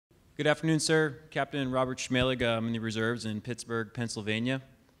Good afternoon, sir. Captain Robert Schmelig. I'm in the reserves in Pittsburgh, Pennsylvania.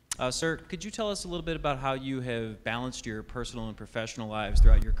 Sir, could you tell us a little bit about how you have balanced your personal and professional lives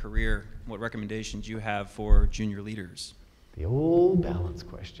throughout your career? What recommendations you have for junior leaders? The old balance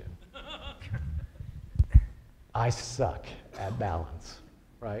question. I suck at balance,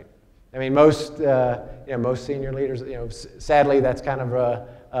 right? I mean, most senior leaders, sadly, that's kind of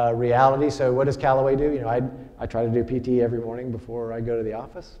a reality. So what does Callaway do? I try to do PT every morning before I go to the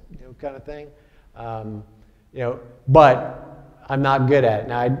office, kind of thing. But I'm not good at it.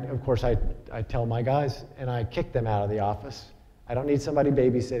 Now, of course, I tell my guys, and I kick them out of the office. I don't need somebody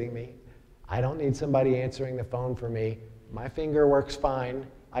babysitting me. I don't need somebody answering the phone for me. My finger works fine.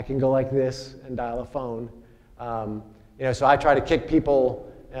 I can go like this and dial a phone. So I try to kick people,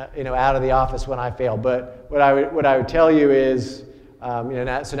 out of the office when I fail. But what I would tell you is,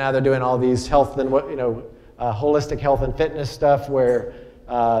 so now they're doing all these health and holistic health and fitness stuff where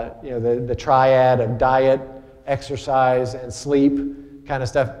the triad of diet, exercise, and sleep kind of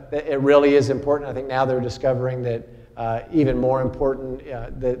stuff. It really is important. I think now they're discovering that even more important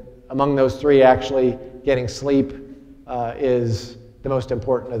that among those three, actually getting sleep is the most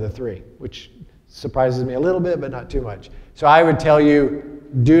important of the three, which surprises me a little bit, but not too much. So I would tell you,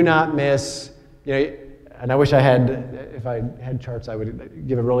 do not miss, and I wish I had, if I had charts, I would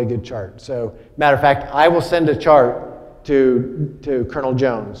give a really good chart. So, matter of fact, I will send a chart to Colonel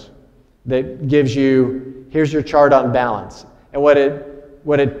Jones that gives you, here's your chart on balance. And what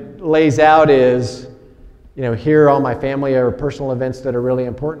it lays out is, here are all my family or personal events that are really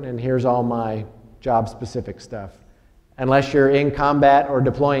important, and here's all my job-specific stuff. Unless you're in combat or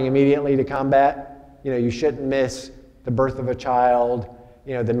deploying immediately to combat, you shouldn't miss the birth of a child,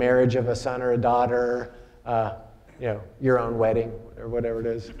 the marriage of a son or a daughter, your own wedding or whatever it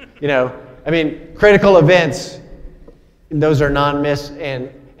is. Critical events, those are non-miss, and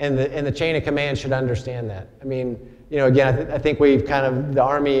the chain of command should understand that. Again, I think the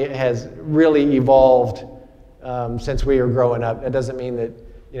Army has really evolved since we were growing up. That doesn't mean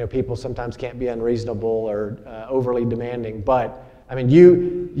that people sometimes can't be unreasonable or overly demanding, but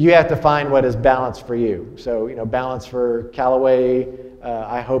you have to find what is balance for you. So balance for Callaway,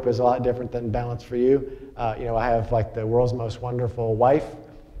 I hope, is a lot different than balance for you. I have like the world's most wonderful wife.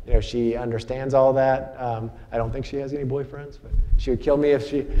 She understands all that. I don't think she has any boyfriends, but she would kill me if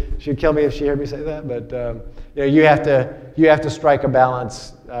she heard me say that. But you have to strike a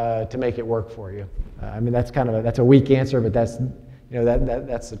balance to make it work for you. That's a weak answer, but that's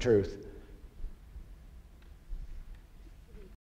the truth.